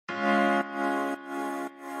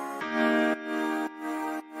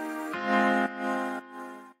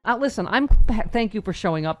Listen, thank you for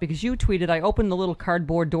showing up because you tweeted I opened the little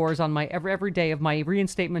cardboard doors on my every day of my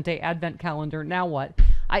reinstatement day advent calendar. Now what?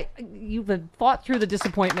 You've fought through the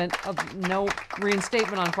disappointment of no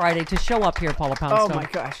reinstatement on Friday to show up here, Paula Poundstone. Oh my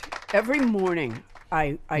gosh! Every morning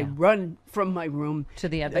I run from my room to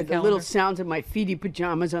the advent the calendar. little sounds of my feety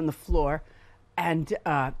pajamas on the floor, and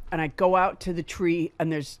I go out to the tree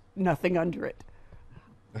and there's nothing under it.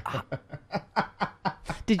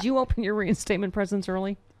 Did you open your reinstatement presents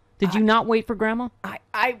early? Did you not wait for Grandma?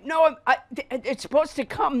 No. It's supposed to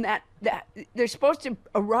come that they're supposed to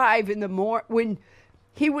arrive in the when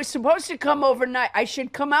he was supposed to come overnight. I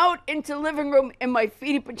should come out into the living room in my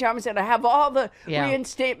feety pajamas and I have all the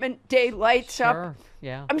reinstatement day lights up.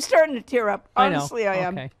 Yeah. I'm starting to tear up. Honestly, I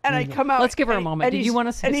am. Okay. And I come out. Let's give her a moment. Did you want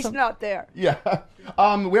to say something? And something? he's not there. Yeah.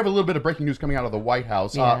 We have a little bit of breaking news coming out of the White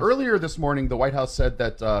House. Yes. Earlier this morning, the White House said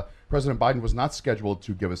that President Biden was not scheduled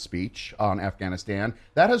to give a speech on Afghanistan.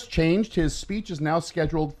 That has changed. His speech is now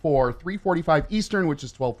scheduled for 3:45 Eastern, which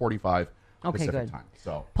is 12:45 Pacific time.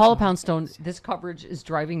 So, Paula Poundstone, this coverage is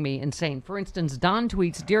driving me insane. For instance, Don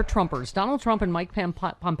tweets, "Dear Trumpers, Donald Trump and Mike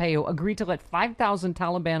Pompeo agreed to let 5,000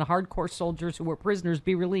 Taliban hardcore soldiers who were prisoners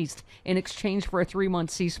be released in exchange for a 3-month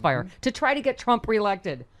ceasefire to try to get Trump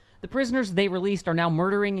reelected. The prisoners they released are now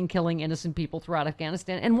murdering and killing innocent people throughout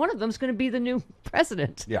Afghanistan, and one of them is going to be the new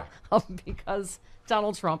president." Yeah. Because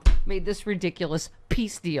Donald Trump made this ridiculous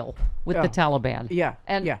peace deal with the Taliban. Yeah.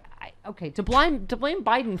 And yeah. To blame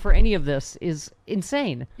Biden for any of this is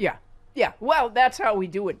insane. Yeah. Yeah. Well, that's how we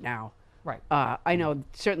do it now. Right. I know,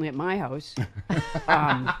 certainly at my house.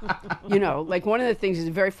 Like one of the things that's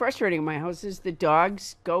very frustrating in my house is the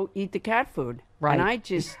dogs go eat the cat food. Right. And I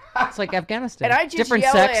just... It's like Afghanistan. And I just different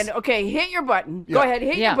yell sex. and, okay, hit your button. Yeah. Go ahead,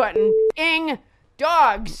 hit your button. Ing,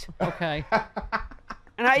 dogs. Okay.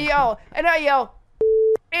 And I yell,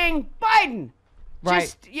 ing, Biden. Right.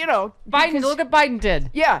 Just, Biden, because- look what Biden did.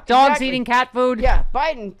 Yeah, Dogs exactly. eating cat food. Yeah,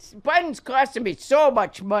 Biden's costing me so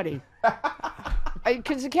much money.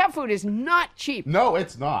 Because the cat food is not cheap. no,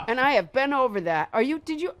 it's not. And I have been over that. Are you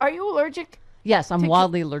allergic? Yes, I'm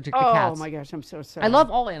wildly allergic to cats. Oh my gosh, I'm so sorry. I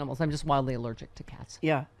love all animals. I'm just wildly allergic to cats.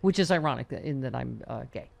 Yeah. Which is ironic in that I'm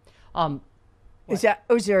gay. Is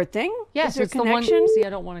there a thing? Yes, is there it's a connection? the one. See, I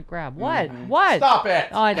don't want to grab. What? What? Stop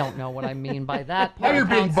it. I don't know what I mean by that. Now you're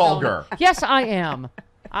being Poundstone. vulgar. Yes, I am.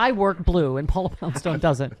 I work blue, and Paula Poundstone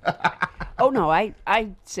doesn't. Oh no, I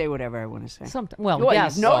say whatever I want to say. Well,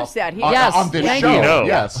 yes. You've noticed that. Yes, on this thank show, you. No.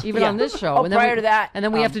 yes. Even on this show. Oh, and then prior to that, and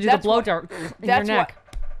then we have to do the that's blow why- dart in your That's neck.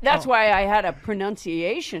 That's why I had a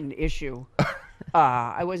pronunciation issue.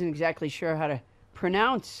 I wasn't exactly sure how to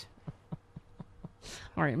pronounce.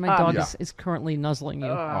 All right, my dog Yeah. is currently nuzzling you.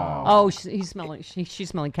 Aw. She's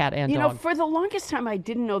smelling cat and You dog. know, for the longest time, I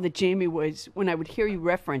didn't know that Jamie was. When I would hear you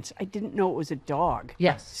reference, I didn't know it was a dog.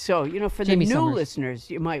 Yes. So for Jamie the new Summers. listeners,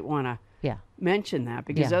 you might want to Yeah. mention that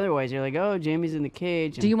because Yeah. otherwise you're like, oh, Jamie's in the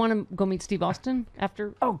cage. Do you want to go meet Steve Austin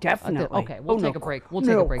after? Oh, definitely. Okay, we'll take a break. We'll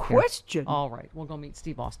take no a break here. question. All right, we'll go meet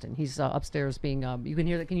Steve Austin. He's upstairs being. You can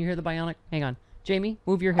hear that. Can you hear the bionic? Hang on, Jamie,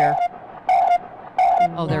 move your hair.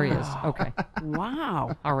 Oh, there he is. Okay.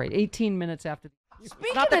 Wow. All right. 18 minutes after.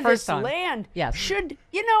 Speaking not the of first this time. land, Yes. should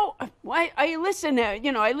I listen?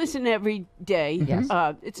 I listen every day. Yes.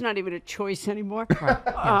 It's not even a choice anymore. Right.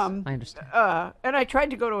 Yes, I understand. And I tried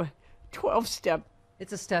to go to a 12-step.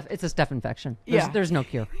 It's a staph infection. Yeah. There's no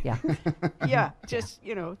cure. Yeah. Yeah, just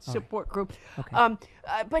support group. Okay.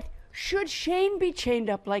 But should Shane be chained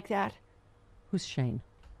up like that? Who's Shane?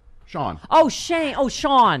 Sean. Oh, Shane. Oh,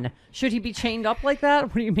 Sean. Should he be chained up like that?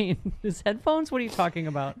 What do you mean? His headphones? What are you talking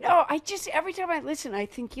about? No, every time I listen, I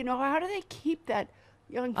think, how do they keep that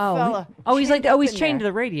young Oh, fella? he's chained up he's in chained to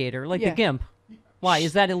there? the radiator, like the Yeah. gimp. Why?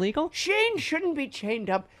 Is that illegal? Shane shouldn't be chained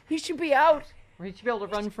up. He should be out. Or he should be able to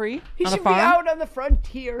run free He on a should be farm? out on the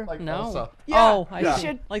frontier. Like No. Elsa. Yeah, Oh, I he see.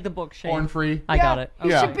 should- Like the book, Shane. Born free. I got it. He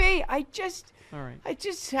Yeah. should be. All right. It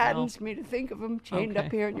just saddens me to think of him chained Okay.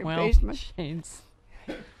 up here in your Well, basement. Shane's.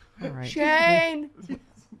 All right. Shane!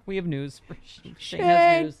 We have news for Shane. Shane Shane!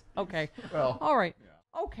 has news. Okay. Well, All right.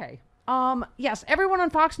 Okay. Yes, everyone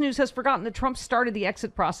on Fox News has forgotten that Trump started the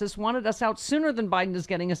exit process, wanted us out sooner than Biden is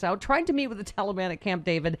getting us out, tried to meet with the Taliban at Camp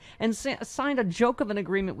David, and signed a joke of an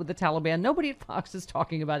agreement with the Taliban. Nobody at Fox is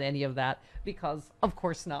talking about any of that because, of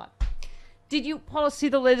course not. Did you, Paula, see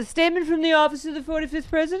the latest statement from the office of the 45th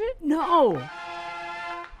president? No.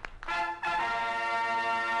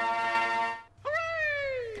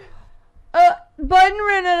 Biden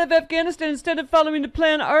ran out of Afghanistan instead of following the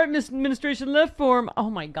plan our administration left for him. Oh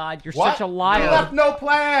my God, you're What? such a liar. He left no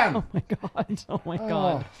plan. Oh my God. Oh my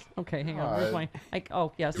God. Okay, hang on. Where's my?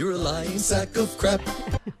 Oh yes. You're a lying sack of crap.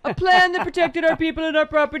 A plan that protected our people and our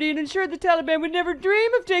property and ensured the Taliban would never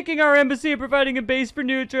dream of taking our embassy and providing a base for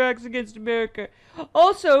new attacks against America.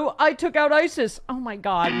 Also, I took out ISIS. Oh my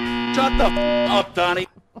God. Shut the up, Donnie.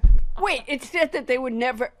 Wait, it said that they would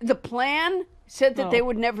never. The plan said that they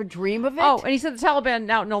would never dream of it. Oh, and he said the Taliban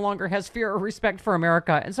now no longer has fear or respect for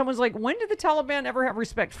America. And someone's like, when did the Taliban ever have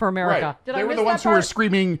respect for America? Right. Did They I were miss the ones that who were part?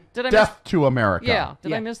 screaming Did I death to America. Yeah.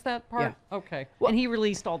 Did Yeah. I miss that part? Yeah. Okay. And he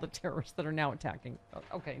released all the terrorists that are now attacking.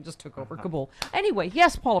 Okay, and just took over Kabul. Anyway,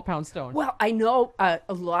 yes, Paula Poundstone. Well, I know a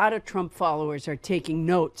lot of Trump followers are taking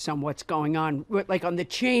notes on what's going on, like on the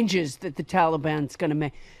changes that the Taliban's going to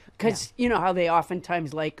make. Because you know how they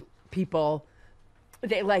oftentimes like people,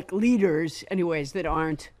 they like leaders, anyways, that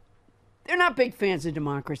aren't. They're not big fans of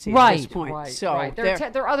democracy at this point. Right, so right.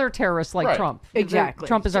 There are other terrorists like Right. Trump. Exactly.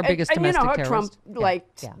 Trump is our biggest and domestic you know how terrorist. Trump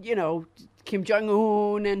liked, Yeah. you know, Kim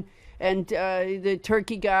Jong-un and the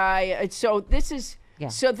Turkey guy. And so this is. Yeah.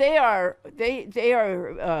 So they're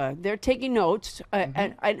taking notes,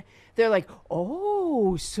 and they're like,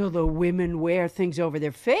 oh, so the women wear things over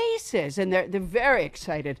their faces, and they're very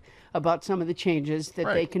excited about some of the changes that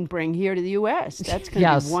they Right. can bring here to the U.S. That's going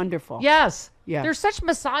to be wonderful. Yes. Yeah. They're such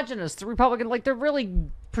misogynists, the Republican. Like, they're really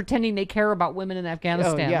pretending they care about women in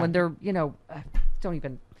Afghanistan yeah. when they're, don't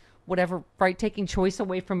even, whatever, right? Taking choice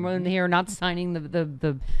away from women here, not signing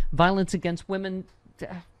the violence against women.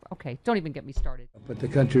 Okay, don't even get me started. But the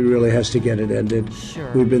country really has to get it ended.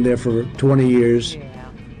 Sure. We've been there for 20 years. Yeah.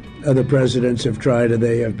 Other presidents have tried, and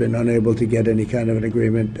they have been unable to get any kind of an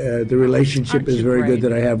agreement. The relationship Aren't is you very great?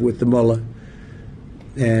 good that I have with the mullah.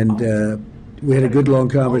 And we had a good long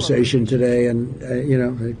conversation today, and,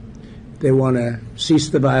 they want to cease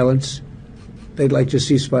the violence. They'd like to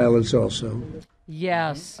cease violence also.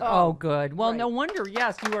 Yes. Oh, good. Well, no wonder.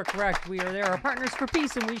 Yes, you are correct. We are there. Our partners for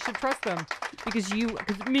peace, and we should trust them because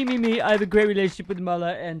me. I have a great relationship with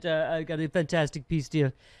Mullah, and I got a fantastic peace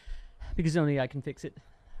deal because only I can fix it.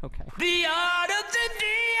 Okay. The art of the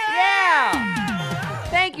deal. Yeah.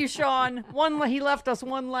 Thank you, Sean. He left us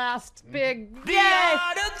one last big. The Yay!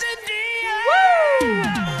 art of the deal. Woo!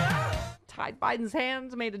 Tied Biden's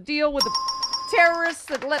hands, made a deal with the terrorists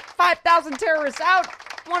that let 5,000 terrorists out,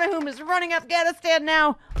 one of whom is running Afghanistan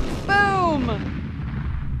now. Boom!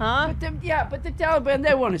 Huh? But the Taliban,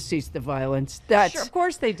 they want to cease the violence. That's Sure, of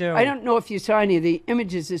course they do. I don't know if you saw any of the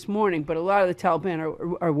images this morning, but a lot of the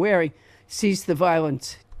Taliban are wearing "Cease the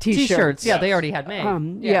Violence" T-shirts. Yeah, they already had made.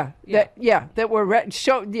 That were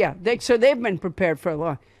so they've been prepared for a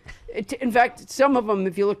long. In fact, some of them,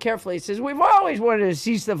 if you look carefully, it says we've always wanted to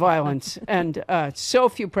cease the violence, and so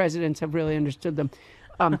few presidents have really understood them.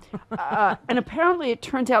 And apparently, it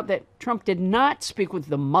turns out that Trump did not speak with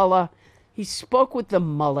the mullah; he spoke with the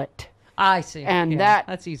mullet. I see. And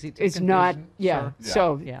that's easy to is confuse. not Sure.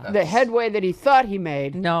 So Yeah. the headway that he thought he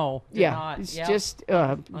made. No. did Yeah, not. it's Yep. just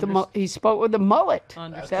he spoke with the mullet.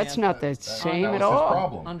 Understand. That's not the same That at was his all.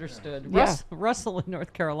 problem. Understood. Yeah. Russell in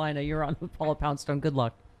North Carolina, you're on with Paula Poundstone. Good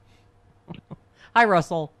luck. Hi,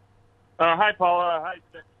 Russell. Hi, Paula. Hi,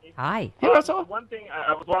 Stephanie. Hi. Hey, Russell. One thing,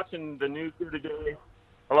 I was watching the news the other day.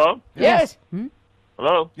 Hello? Yes.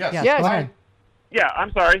 Hello? Yes. Yes, Yes. go ahead. Yeah,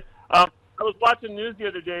 I'm sorry. I was watching news the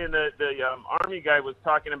other day, and the Army guy was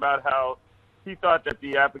talking about how he thought that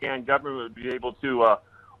the Afghan government would be able to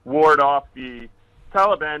ward off the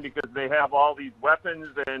Taliban because they have all these weapons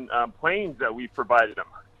and planes that we provided them.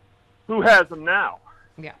 Who has them now?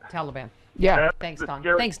 Yeah, Taliban. Yeah. That's Thanks, the Donnie.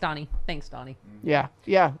 scary- Thanks, Donnie. Thanks, Donnie. Yeah.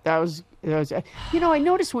 That was. You know, I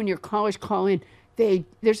noticed when your callers call in,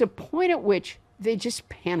 there's a point at which they just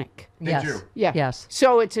panic. They Yes. do. Yeah. Yes.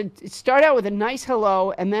 So it start out with a nice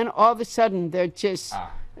hello, and then all of a sudden they're just.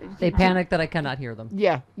 They panic that I cannot hear them.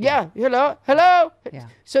 Yeah. Hello. Yeah.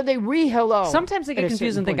 So they re-hello. Sometimes they at get a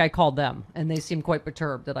confused and certain think I called them, and they seem quite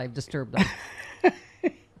perturbed that I've disturbed them.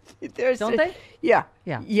 point. Don't they? Yeah.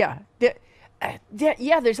 Yeah. Yeah.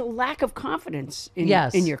 There's a lack of confidence in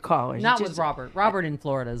Yes. in your callers. Not It with just- Robert. Robert in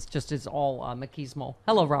Florida is all machismo.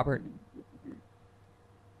 Hello, Robert.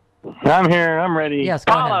 I'm here. I'm ready. Yes,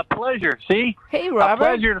 go Paula, ahead. pleasure. See? Hey, A Robert.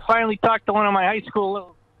 pleasure to finally talk to one of my high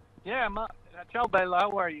school. Yeah, ciao, Bella.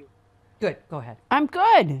 How are you? Good. Go ahead. I'm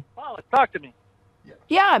good. Paula, talk to me.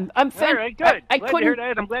 Yeah, I'm All right, good. I glad to hear couldn't.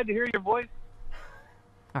 that. I'm glad to hear your voice.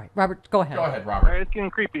 All right, Robert, go ahead. Go ahead, All right, Robert. it's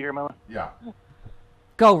getting creepy here, Mella. Yeah.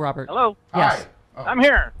 Go, Robert. Hello? Yes. Hi. I'm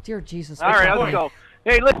here. Dear Jesus. All right, your let's point? go.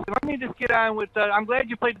 Hey, listen, let me just get on with I'm glad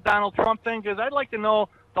you played the Donald Trump thing because I'd like to know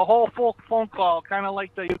the whole full phone call, kind of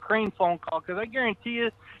like the Ukraine phone call, because I guarantee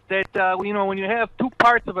you that when you have two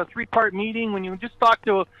parts of a three-part meeting, when you just talk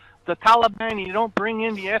to the Taliban and you don't bring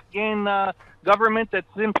in the Afghan government that's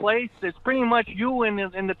in place, it's pretty much you and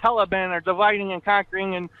the Taliban are dividing and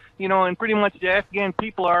conquering, and pretty much the Afghan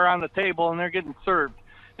people are on the table and they're getting served.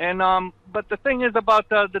 And but the thing is about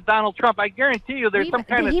the Donald Trump, I guarantee you there's some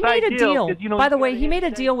kind of side deal. 'Cause, By the way, he made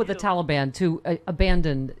a deal with the Taliban to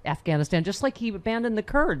abandon Afghanistan, just like he abandoned the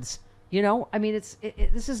Kurds. I mean,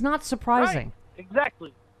 this is not surprising. Right,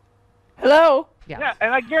 exactly. Hello? Yeah,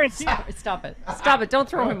 and I guarantee you. Stop it. Stop it. Don't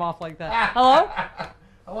throw him off like that. Hello?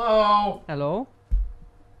 Hello. Hello?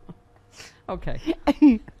 Okay.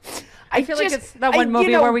 I feel like it's that one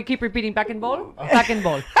movie where we keep repeating back and ball, back and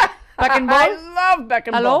ball, back and ball. I love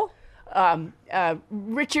Beckenbauer. Hello?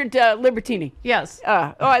 Richard Libertini. Yes.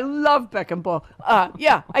 I love Beckenbauer.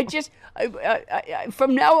 Yeah,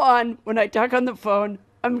 from now on, when I talk on the phone,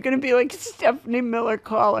 I'm going to be like Stephanie Miller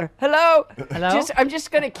caller. Hello? Hello? I'm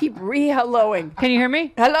just going to keep re-helloing. Can you hear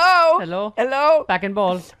me? Hello? Hello? Hello? Back and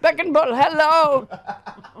ball. Beckenbauer, hello?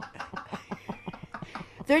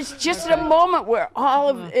 There's just a moment where all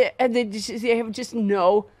of it, and they have just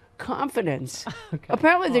no confidence. Okay.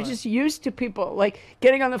 Apparently, they're just used to people like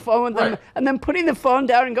getting on the phone with them Right. and then putting the phone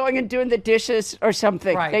down and going and doing the dishes or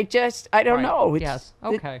something. Right. They just, I don't Right. know. Yes.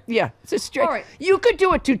 Okay. It's a straight. All right. You could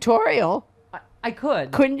do a tutorial, I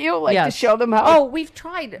could. couldn't you? Like to Yes. show them how. Oh, we've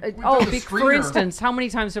tried. done the For screener. instance, how many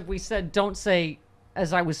times have we said, don't say,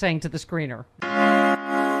 as I was saying to the screener?